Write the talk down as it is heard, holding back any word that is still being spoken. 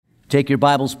Take your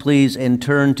Bibles, please, and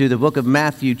turn to the book of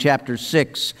Matthew, chapter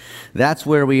 6. That's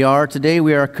where we are. Today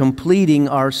we are completing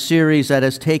our series that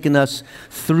has taken us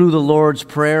through the Lord's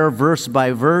Prayer, verse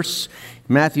by verse.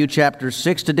 Matthew chapter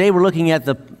 6. Today we're looking at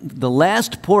the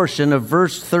last portion of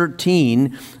verse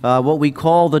 13, what we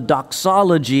call the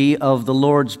doxology of the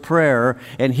Lord's Prayer.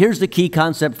 And here's the key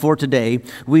concept for today.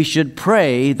 We should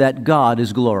pray that God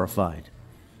is glorified.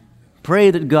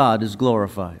 Pray that God is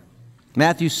glorified.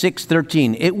 Matthew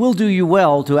 6:13. It will do you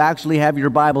well to actually have your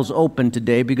Bibles open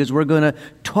today because we're going to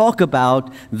talk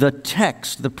about the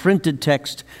text, the printed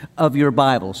text of your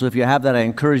Bible. So if you have that, I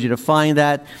encourage you to find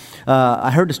that. I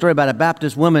heard a story about a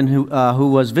Baptist woman who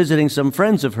was visiting some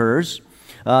friends of hers.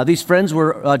 These friends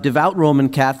were devout Roman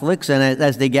Catholics, and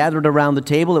as they gathered around the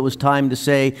table, it was time to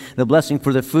say the blessing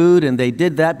for the food, and they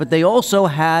did that. But they also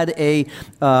had a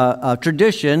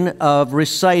tradition of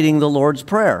reciting the Lord's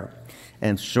Prayer.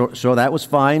 And so that was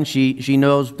fine. She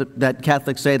knows that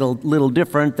Catholics say it a little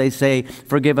different. They say,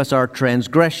 forgive us our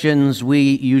transgressions.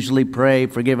 We usually pray,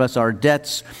 forgive us our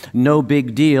debts. No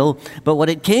big deal. But when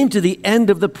it came to the end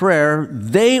of the prayer,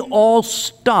 they all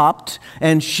stopped,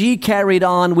 and she carried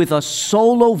on with a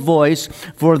solo voice,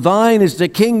 for thine is the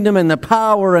kingdom and the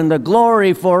power and the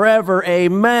glory forever.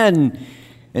 Amen.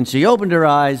 And she opened her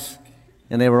eyes,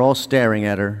 and they were all staring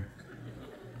at her.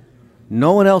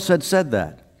 No one else had said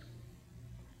that.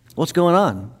 What's going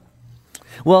on?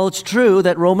 Well, it's true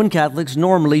that Roman Catholics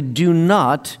normally do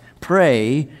not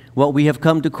pray what we have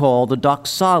come to call the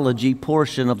doxology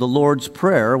portion of the Lord's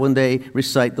Prayer when they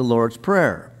recite the Lord's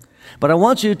Prayer. But I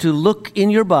want you to look in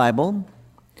your Bible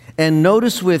and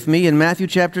notice with me in Matthew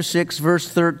chapter 6, verse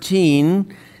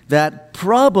 13, that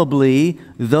probably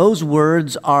those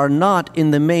words are not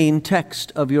in the main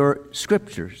text of your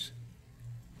scriptures.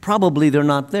 Probably they're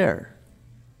not there.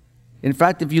 In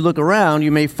fact, if you look around,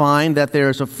 you may find that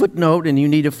there's a footnote and you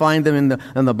need to find them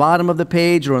on the bottom of the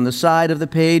page or on the side of the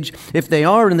page. If they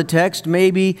are in the text,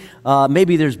 maybe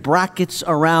there's brackets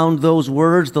around those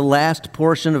words, the last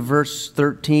portion of verse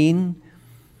 13.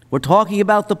 We're talking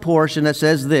about the portion that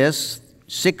says this,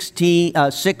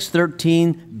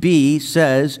 6:13b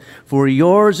says, for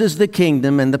yours is the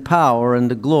kingdom and the power and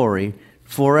the glory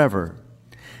forever.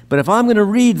 But if I'm going to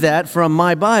read that from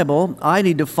my Bible, I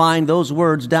need to find those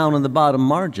words down in the bottom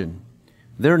margin.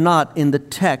 They're not in the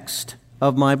text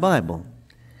of my Bible.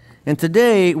 And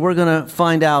today we're going to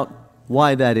find out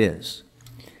why that is.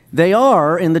 They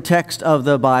are in the text of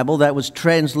the Bible that was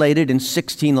translated in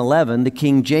 1611, the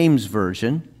King James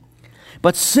Version.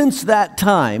 But since that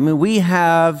time, we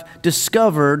have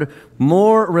discovered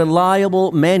more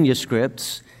reliable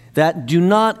manuscripts that do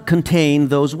not contain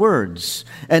those words.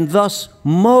 And thus,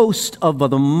 most of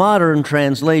the modern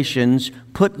translations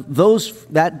put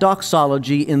that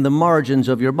doxology in the margins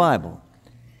of your Bible.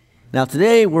 Now,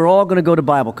 today, we're all going to go to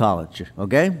Bible college,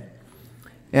 okay?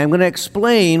 And I'm going to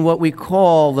explain what we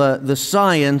call the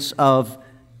science of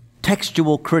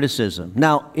textual criticism.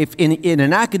 Now, if in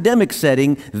an academic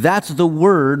setting, that's the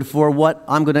word for what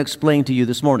I'm going to explain to you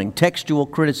this morning, textual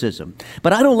criticism.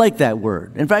 But I don't like that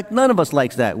word. In fact, none of us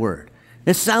likes that word.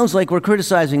 It sounds like we're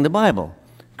criticizing the Bible,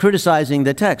 criticizing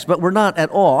the text, but we're not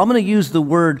at all. I'm going to use the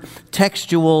word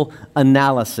textual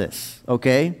analysis,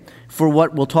 okay, for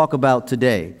what we'll talk about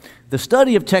today. The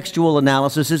study of textual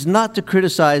analysis is not to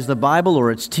criticize the Bible or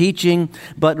its teaching,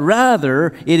 but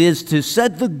rather it is to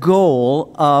set the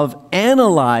goal of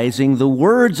analyzing the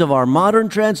words of our modern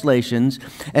translations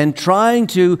and trying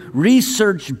to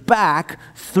research back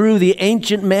through the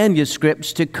ancient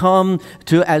manuscripts to come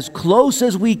to as close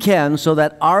as we can so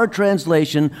that our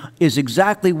translation is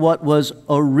exactly what was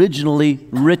originally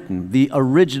written, the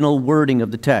original wording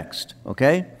of the text,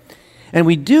 okay? And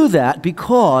we do that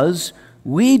because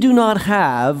we do not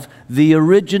have the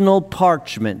original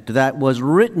parchment that was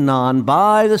written on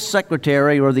by the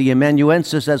secretary, or the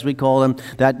amanuensis as we call them,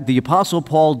 that the Apostle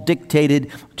Paul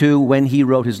dictated to when he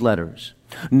wrote his letters.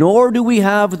 Nor do we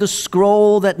have the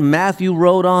scroll that Matthew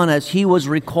wrote on as he was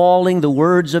recalling the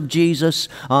words of Jesus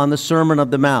on the Sermon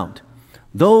on the Mount.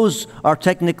 Those are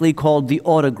technically called the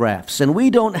autographs, and we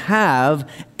don't have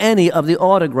any of the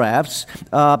autographs,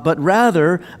 but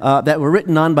rather that were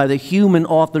written on by the human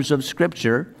authors of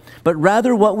Scripture, but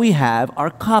rather what we have are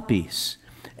copies.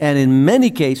 And in many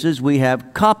cases, we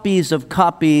have copies of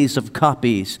copies of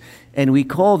copies, and we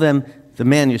call them the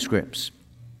manuscripts.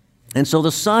 And so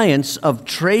the science of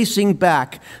tracing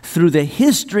back through the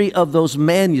history of those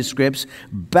manuscripts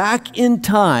back in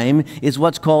time is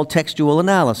what's called textual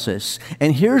analysis.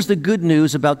 And here's the good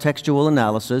news about textual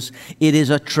analysis. It is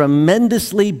a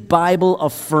tremendously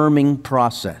Bible-affirming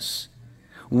process.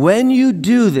 When you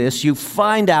do this, you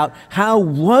find out how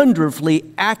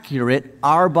wonderfully accurate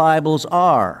our Bibles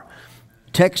are.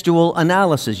 Textual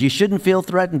analysis. You shouldn't feel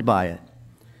threatened by it.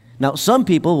 Now, some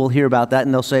people will hear about that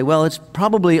and they'll say, well, it's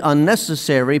probably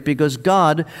unnecessary because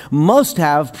God must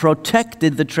have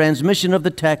protected the transmission of the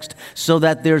text so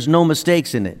that there's no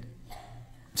mistakes in it.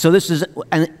 So this is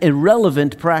an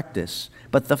irrelevant practice.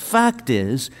 But the fact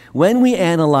is, when we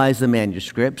analyze the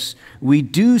manuscripts, we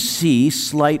do see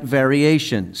slight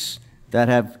variations that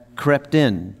have crept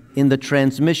in the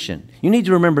transmission. You need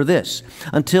to remember this.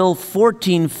 Until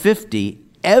 1450,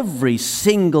 every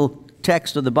single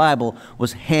text of the Bible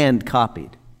was hand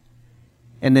copied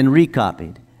and then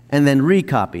recopied and then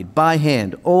recopied by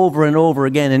hand over and over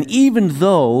again. And even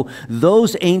though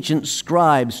those ancient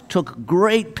scribes took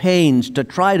great pains to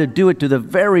try to do it to the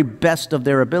very best of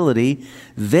their ability,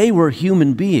 they were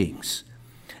human beings.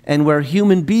 And where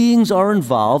human beings are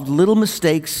involved, little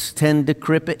mistakes tend to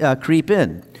creep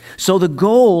in. So the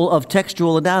goal of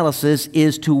textual analysis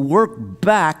is to work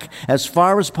back as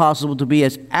far as possible to be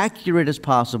as accurate as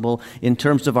possible in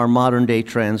terms of our modern day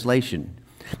translation.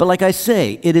 But like I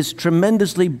say, it is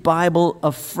tremendously Bible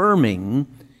affirming,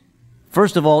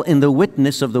 first of all, in the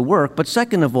witness of the work, but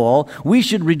second of all, we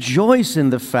should rejoice in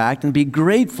the fact and be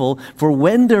grateful for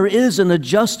when there is an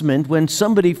adjustment, when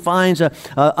somebody finds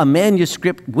a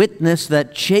manuscript witness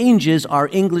that changes our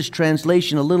English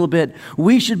translation a little bit.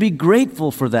 We should be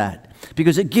grateful for that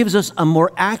because it gives us a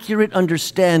more accurate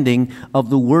understanding of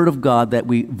the Word of God that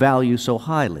we value so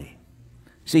highly.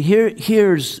 See,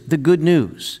 here's the good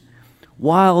news.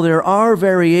 While there are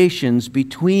variations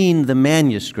between the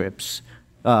manuscripts,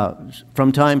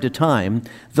 from time to time,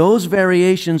 those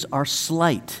variations are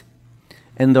slight,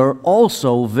 and they're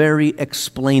also very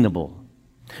explainable.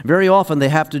 Very often they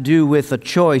have to do with a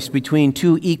choice between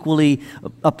two equally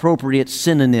appropriate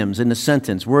synonyms in a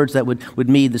sentence, words that would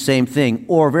mean the same thing,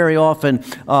 or very often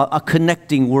a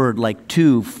connecting word like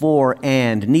to, for,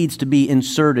 and needs to be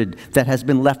inserted that has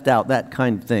been left out, that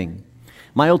kind of thing.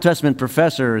 My Old Testament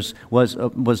professor was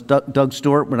Doug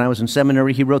Stewart. When I was in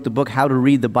seminary, he wrote the book, How to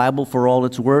Read the Bible for All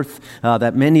It's Worth,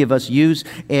 that many of us use.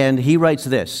 And he writes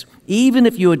this: even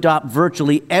if you adopt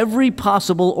virtually every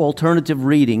possible alternative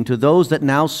reading to those that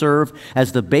now serve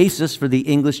as the basis for the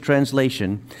English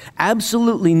translation,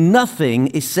 absolutely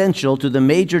nothing essential to the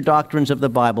major doctrines of the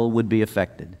Bible would be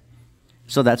affected.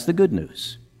 So that's the good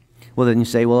news. Well, then you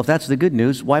say, well, if that's the good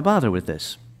news, why bother with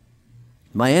this?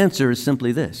 My answer is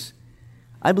simply this.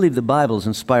 I believe the Bible is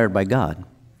inspired by God.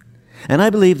 And I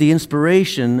believe the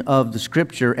inspiration of the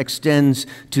Scripture extends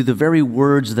to the very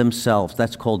words themselves.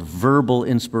 That's called verbal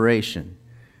inspiration.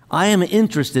 I am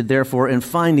interested, therefore, in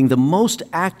finding the most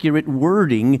accurate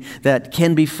wording that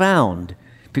can be found,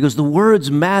 because the words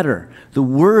matter. The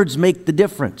words make the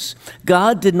difference.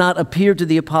 God did not appear to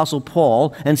the Apostle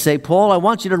Paul and say, Paul, I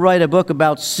want you to write a book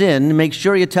about sin. Make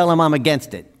sure you tell him I'm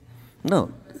against it.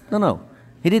 No.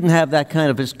 He didn't have that kind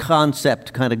of his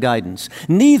concept kind of guidance.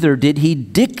 Neither did he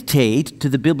dictate to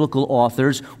the biblical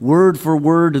authors, word for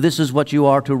word, this is what you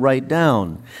are to write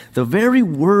down. The very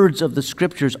words of the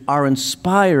Scriptures are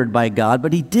inspired by God,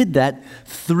 but he did that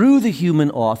through the human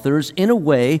authors in a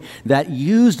way that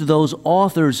used those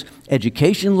authors'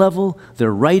 education level,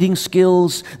 their writing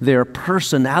skills, their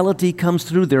personality comes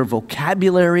through, their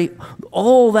vocabulary.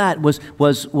 All that was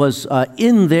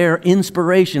in their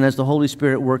inspiration as the Holy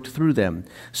Spirit worked through them.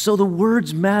 So the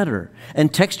words matter,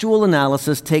 and textual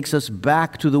analysis takes us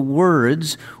back to the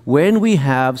words when we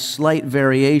have slight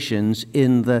variations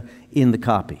in the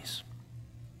copies.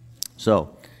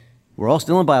 So, we're all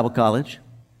still in Bible college.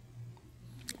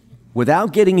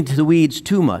 Without getting into the weeds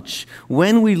too much,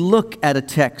 when we look at a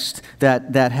text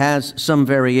that has some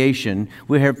variation,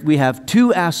 we have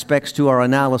two aspects to our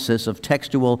analysis of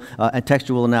textual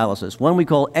analysis. One we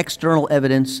call external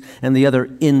evidence and the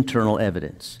other internal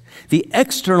evidence. The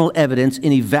external evidence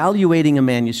in evaluating a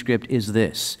manuscript is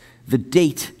this. The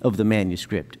date of the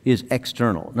manuscript is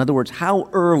external. In other words, how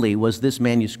early was this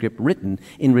manuscript written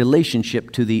in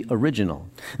relationship to the original?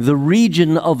 The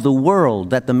region of the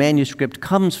world that the manuscript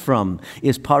comes from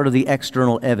is part of the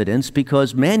external evidence,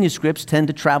 because manuscripts tend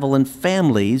to travel in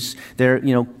families. They're,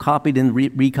 copied and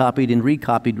recopied and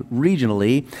recopied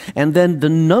regionally. And then the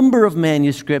number of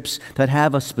manuscripts that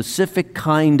have a specific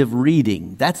kind of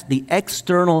reading, that's the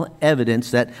external evidence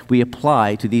that we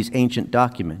apply to these ancient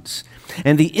documents.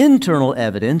 And the internal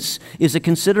evidence is a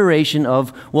consideration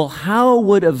of, well, how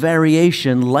would a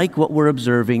variation like what we're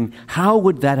observing, how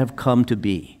would that have come to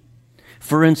be?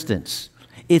 For instance,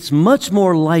 it's much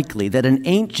more likely that an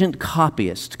ancient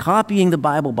copyist copying the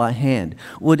Bible by hand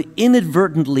would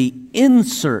inadvertently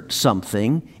insert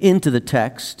something into the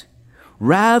text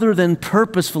rather than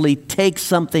purposefully take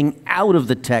something out of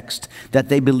the text that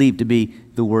they believe to be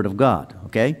the Word of God,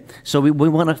 okay? So we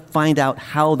want to find out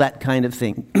how that kind of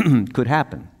thing could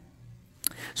happen.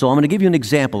 So I'm going to give you an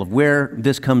example of where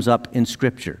this comes up in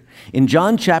Scripture. In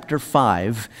John chapter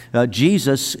 5,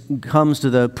 Jesus comes to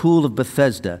the pool of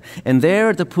Bethesda, and there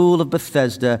at the pool of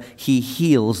Bethesda, he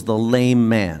heals the lame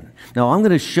man. Now, I'm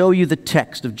going to show you the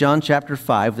text of John chapter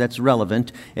 5 that's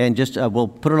relevant, and just we'll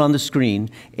put it on the screen,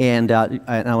 and I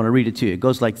want to read it to you. It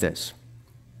goes like this.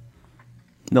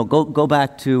 No, go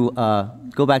back to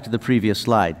the previous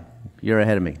slide. You're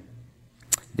ahead of me.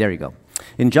 There you go.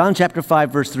 In John chapter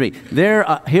 5, verse 3,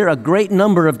 here a great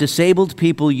number of disabled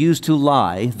people used to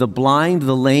lie, the blind,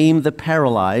 the lame, the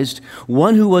paralyzed.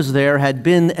 One who was there had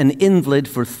been an invalid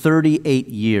for 38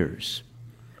 years.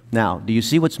 Now, do you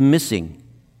see what's missing?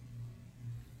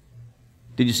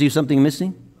 Did you see something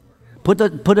missing? Put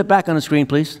it back on the screen,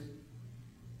 please.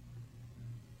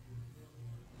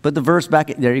 Put the verse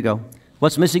back. There you go.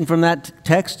 What's missing from that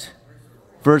text?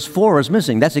 Verse 4 is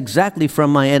missing. That's exactly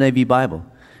from my NIV Bible.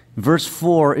 Verse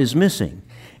 4 is missing.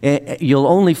 You'll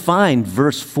only find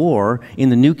verse 4 in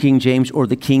the New King James or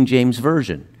the King James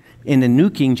Version. In the New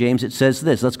King James, it says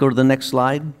this. Let's go to the next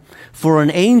slide. For an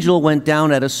angel went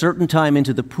down at a certain time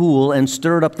into the pool and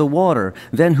stirred up the water.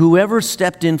 Then whoever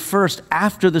stepped in first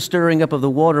after the stirring up of the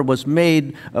water was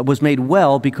made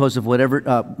well because of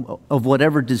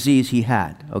whatever disease he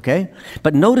had. Okay?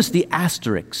 But notice the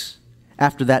asterisks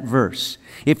after that verse.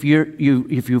 If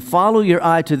you follow your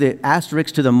eye to the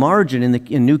asterisk to the margin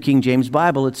in New King James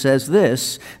Bible, it says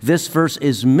this verse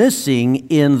is missing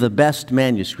in the best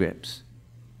manuscripts.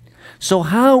 So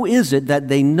how is it that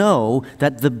they know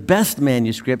that the best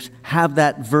manuscripts have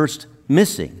that verse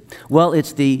missing? Well,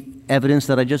 it's the evidence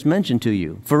that I just mentioned to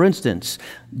you. For instance,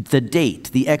 the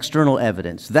date, the external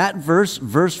evidence. That verse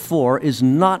 4, is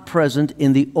not present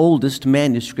in the oldest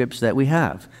manuscripts that we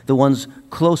have, the ones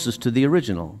closest to the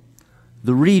original.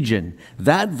 The region,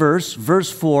 that verse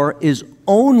 4, is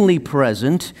only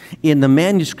present in the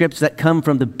manuscripts that come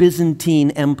from the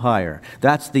Byzantine Empire.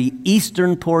 That's the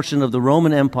eastern portion of the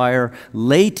Roman Empire,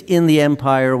 late in the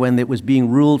empire when it was being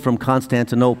ruled from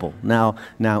Constantinople, now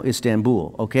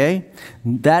Istanbul, okay?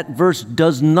 That verse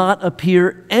does not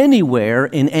appear anywhere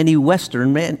in any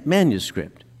Western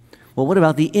manuscript. Well, what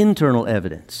about the internal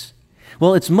evidence?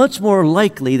 Well, it's much more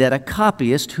likely that a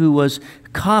copyist who was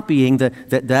copying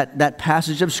that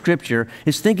passage of Scripture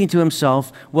is thinking to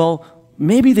himself, well,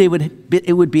 maybe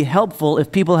it would be helpful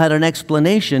if people had an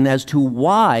explanation as to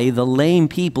why the lame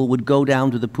people would go down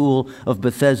to the pool of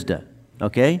Bethesda,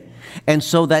 okay? And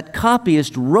so that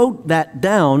copyist wrote that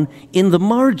down in the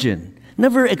margin,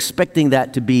 never expecting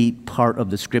that to be part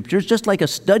of the Scriptures, just like a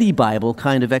study Bible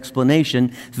kind of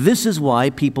explanation. This is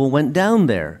why people went down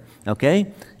there,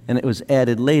 okay? And it was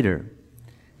added later.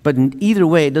 But in either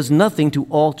way, it does nothing to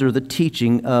alter the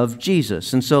teaching of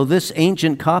Jesus. And so this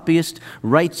ancient copyist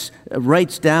writes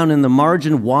down in the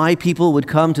margin why people would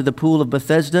come to the pool of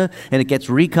Bethesda, and it gets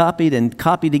recopied and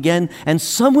copied again. And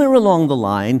somewhere along the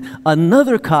line,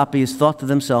 another copyist thought to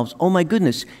themselves, oh my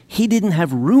goodness, he didn't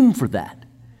have room for that.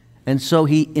 And so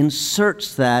he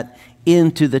inserts that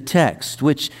into the text,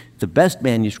 which the best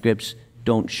manuscripts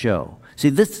don't show. See,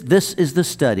 this is the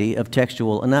study of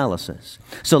textual analysis.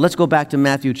 So let's go back to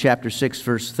Matthew chapter 6,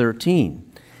 verse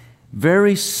 13.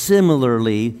 Very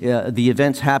similarly, the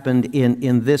events happened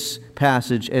in this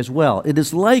passage as well. It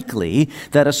is likely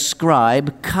that a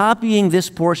scribe copying this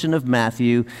portion of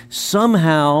Matthew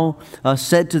somehow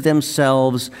said to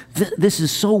themselves, this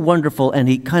is so wonderful, and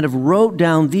he kind of wrote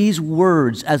down these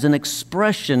words as an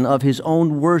expression of his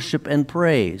own worship and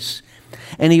praise.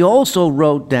 And he also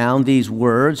wrote down these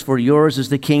words, for yours is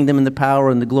the kingdom and the power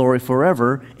and the glory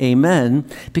forever, amen,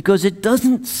 because it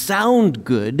doesn't sound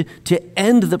good to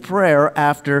end the prayer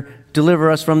after deliver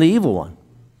us from the evil one,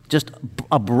 just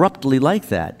abruptly like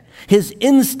that. His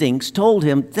instincts told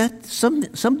him that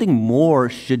something more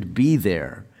should be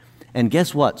there. And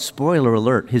guess what? Spoiler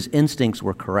alert, his instincts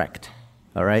were correct,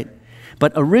 all right?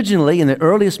 But originally, in the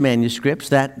earliest manuscripts,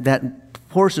 that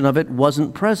portion of it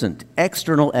wasn't present.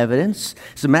 External evidence.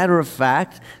 As a matter of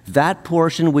fact, that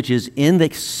portion which is in the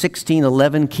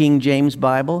 1611 King James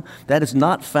Bible, that is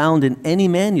not found in any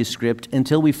manuscript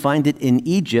until we find it in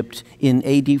Egypt in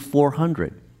AD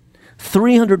 400.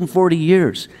 340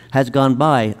 years has gone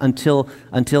by until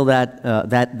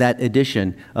that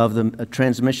edition of the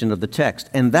transmission of the text.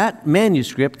 And that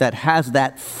manuscript that has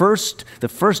the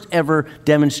first ever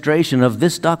demonstration of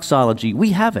this doxology,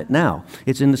 we have it now.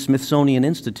 It's in the Smithsonian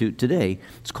Institute today.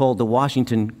 It's called the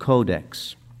Washington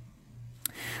Codex.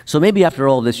 So maybe after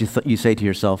all this, you say to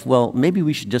yourself, well, maybe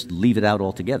we should just leave it out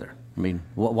altogether. I mean,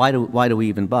 why do we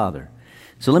even bother?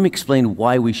 So let me explain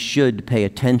why we should pay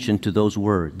attention to those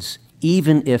words,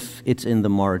 even if it's in the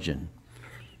margin.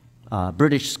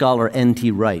 British scholar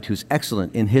N.T. Wright, who's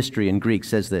excellent in history and Greek,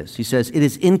 says this. He says, "It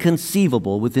is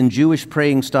inconceivable within Jewish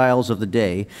praying styles of the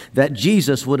day that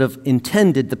Jesus would have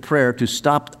intended the prayer to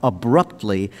stop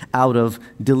abruptly out of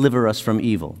 'deliver us from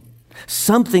evil.'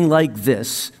 Something like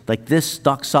this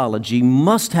doxology,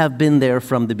 must have been there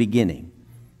from the beginning.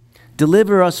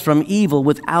 Deliver us from evil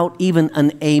without even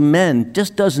an amen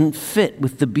just doesn't fit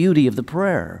with the beauty of the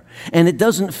prayer. And it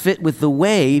doesn't fit with the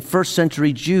way first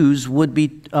century Jews would be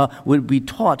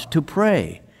taught to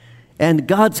pray. And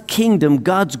God's kingdom,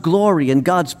 God's glory, and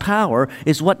God's power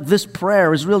is what this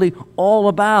prayer is really all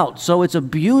about. So it's a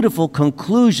beautiful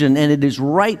conclusion, and it is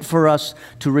right for us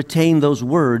to retain those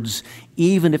words,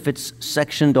 even if it's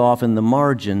sectioned off in the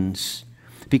margins,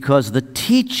 because the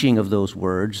teaching of those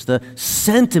words, the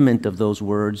sentiment of those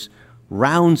words,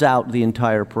 rounds out the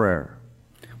entire prayer.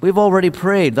 We've already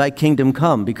prayed, "Thy kingdom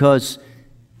come," because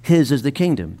His is the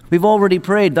kingdom. We've already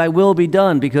prayed, "Thy will be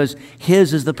done," because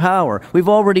His is the power. We've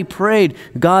already prayed,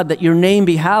 "God, that your name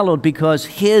be hallowed," because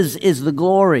His is the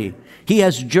glory. He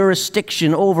has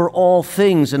jurisdiction over all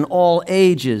things and all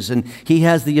ages, and He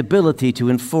has the ability to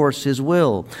enforce His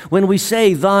will. When we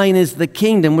say, "Thine is the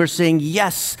kingdom," we're saying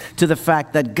yes to the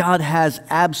fact that God has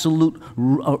absolute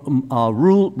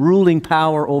ruling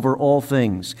power over all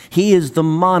things. He is the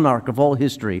monarch of all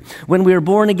history. When we are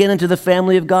born again into the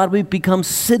family of God, we become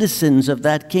citizens of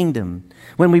that kingdom.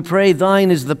 When we pray,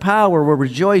 "Thine is the power," we're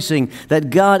rejoicing that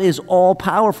God is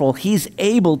all-powerful. He's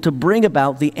able to bring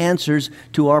about the answers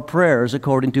to our prayers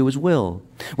according to His will.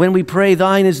 When we pray,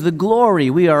 "Thine is the glory,"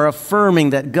 we are affirming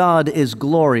that God is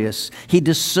glorious. He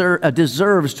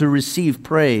deserves to receive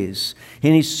praise,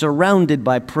 and He's surrounded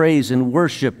by praise and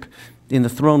worship in the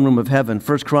throne room of heaven.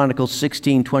 1 Chronicles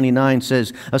 16:29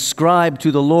 says, "Ascribe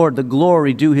to the Lord the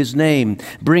glory due His name.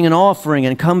 Bring an offering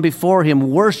and come before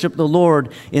Him. Worship the Lord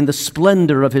in the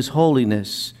splendor of His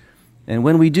holiness." And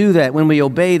when we do that, when we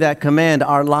obey that command,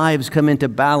 our lives come into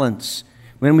balance.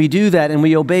 When we do that and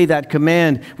we obey that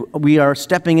command, we are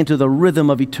stepping into the rhythm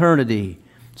of eternity.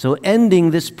 So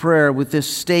ending this prayer with this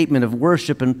statement of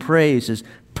worship and praise is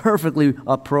perfectly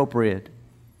appropriate.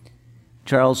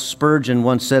 Charles Spurgeon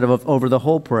once said over the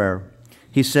whole prayer,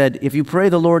 he said, "If you pray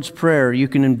the Lord's Prayer, you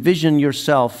can envision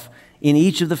yourself in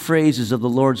each of the phrases of the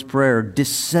Lord's Prayer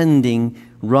descending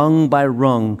rung by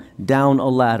rung down a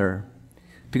ladder."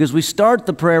 Because we start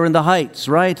the prayer in the heights,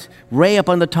 right? Way up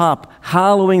on the top,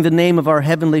 hallowing the name of our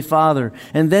Heavenly Father.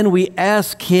 And then we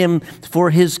ask Him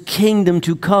for His kingdom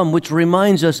to come, which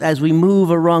reminds us as we move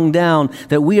a rung down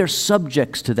that we are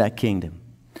subjects to that kingdom.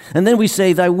 And then we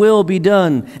say, "Thy will be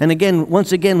done." And again,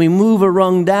 once again, we move a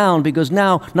rung down because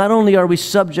now not only are we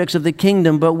subjects of the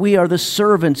kingdom, but we are the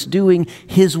servants doing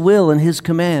His will and His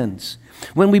commands.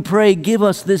 When we pray, "Give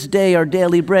us this day our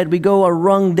daily bread," we go a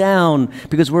rung down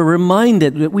because we're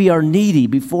reminded that we are needy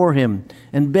before Him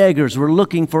and beggars. We're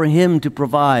looking for Him to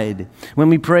provide. When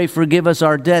we pray, "Forgive us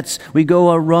our debts," we go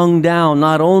a rung down.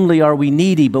 Not only are we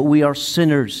needy, but we are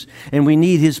sinners, and we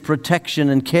need His protection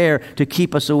and care to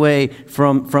keep us away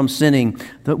from sinning.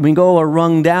 We go a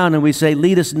rung down and we say,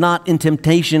 "Lead us not in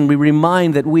temptation." We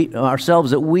remind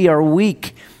ourselves that we are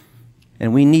weak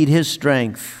and we need His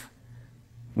strength.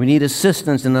 We need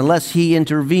assistance, and unless He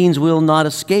intervenes, we'll not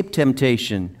escape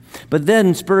temptation. But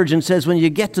then Spurgeon says, when you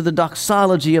get to the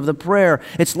doxology of the prayer,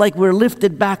 it's like we're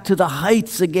lifted back to the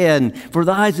heights again. "For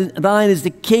thine is the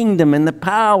kingdom and the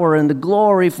power and the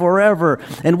glory forever."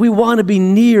 And we want to be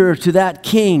near to that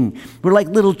King. We're like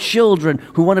little children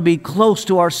who want to be close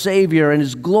to our Savior, and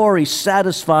His glory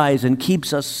satisfies and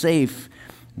keeps us safe.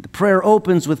 The prayer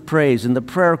opens with praise, and the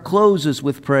prayer closes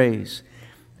with praise.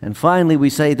 And finally,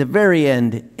 we say at the very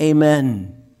end,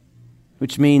 "Amen,"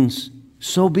 which means,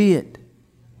 "So be it,"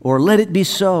 or "Let it be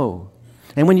so."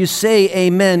 And when you say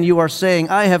amen, you are saying,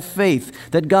 I have faith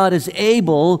that God is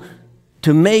able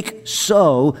to make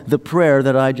so the prayer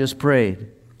that I just prayed.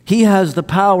 He has the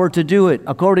power to do it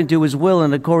according to His will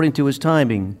and according to His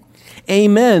timing.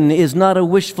 Amen is not a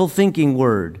wishful thinking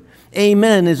word.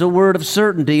 Amen is a word of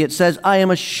certainty. It says, I am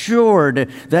assured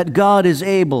that God is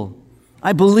able.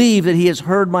 I believe that He has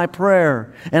heard my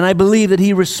prayer, and I believe that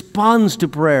He responds to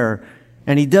prayer,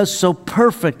 and He does so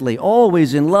perfectly,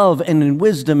 always in love and in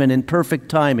wisdom and in perfect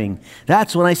timing.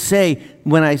 That's when I say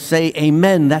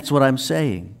amen, that's what I'm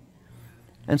saying.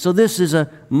 And so this is a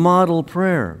model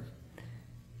prayer.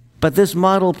 But this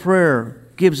model prayer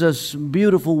gives us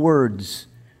beautiful words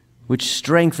which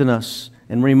strengthen us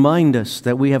and remind us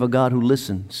that we have a God who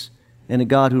listens and a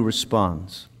God who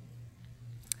responds.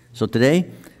 So today,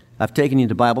 I've taken you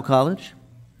to Bible college.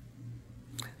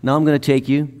 Now I'm going to take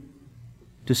you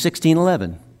to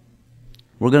 1611.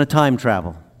 We're going to time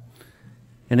travel.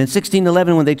 And in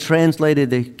 1611, when they translated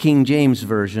the King James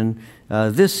Version,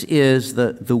 this is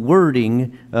the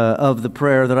wording of the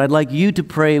prayer that I'd like you to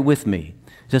pray with me.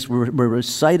 Just we'll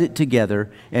recite it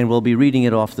together, and we'll be reading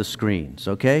it off the screens,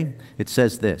 okay? It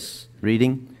says this,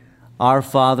 reading, Our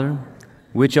Father,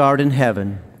 which art in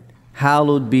heaven,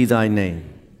 hallowed be thy name.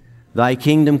 Thy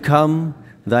kingdom come,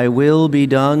 thy will be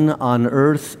done on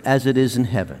earth as it is in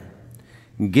heaven.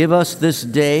 Give us this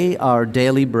day our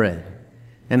daily bread,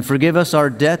 and forgive us our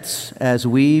debts as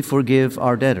we forgive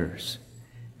our debtors.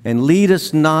 And lead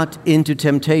us not into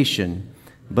temptation,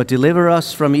 but deliver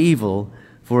us from evil.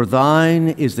 For thine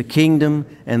is the kingdom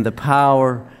and the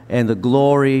power and the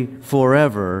glory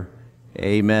forever.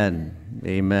 Amen.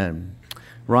 Amen.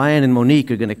 Ryan and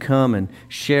Monique are going to come and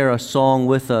share a song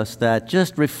with us that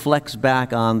just reflects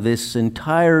back on this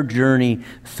entire journey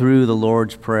through the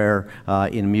Lord's Prayer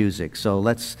in music. So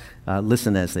let's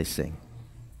listen as they sing.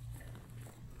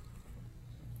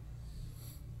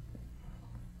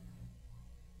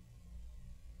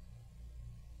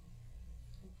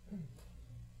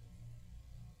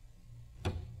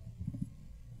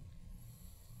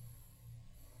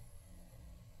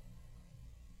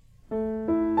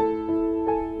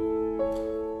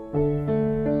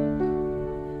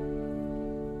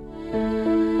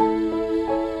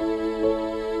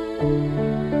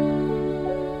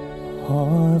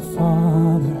 Our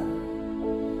Father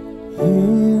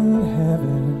in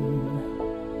heaven,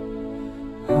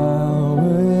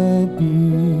 hallowed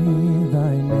be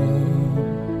thy name.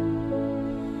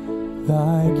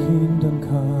 Thy kingdom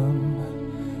come,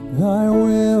 thy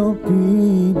will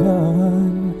be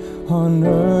done on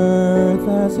earth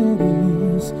as it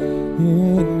is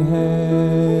in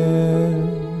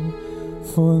heaven.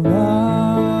 For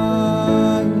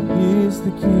thine is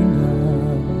the kingdom,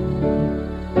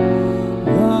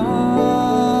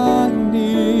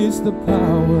 the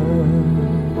power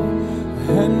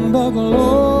and the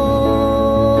glory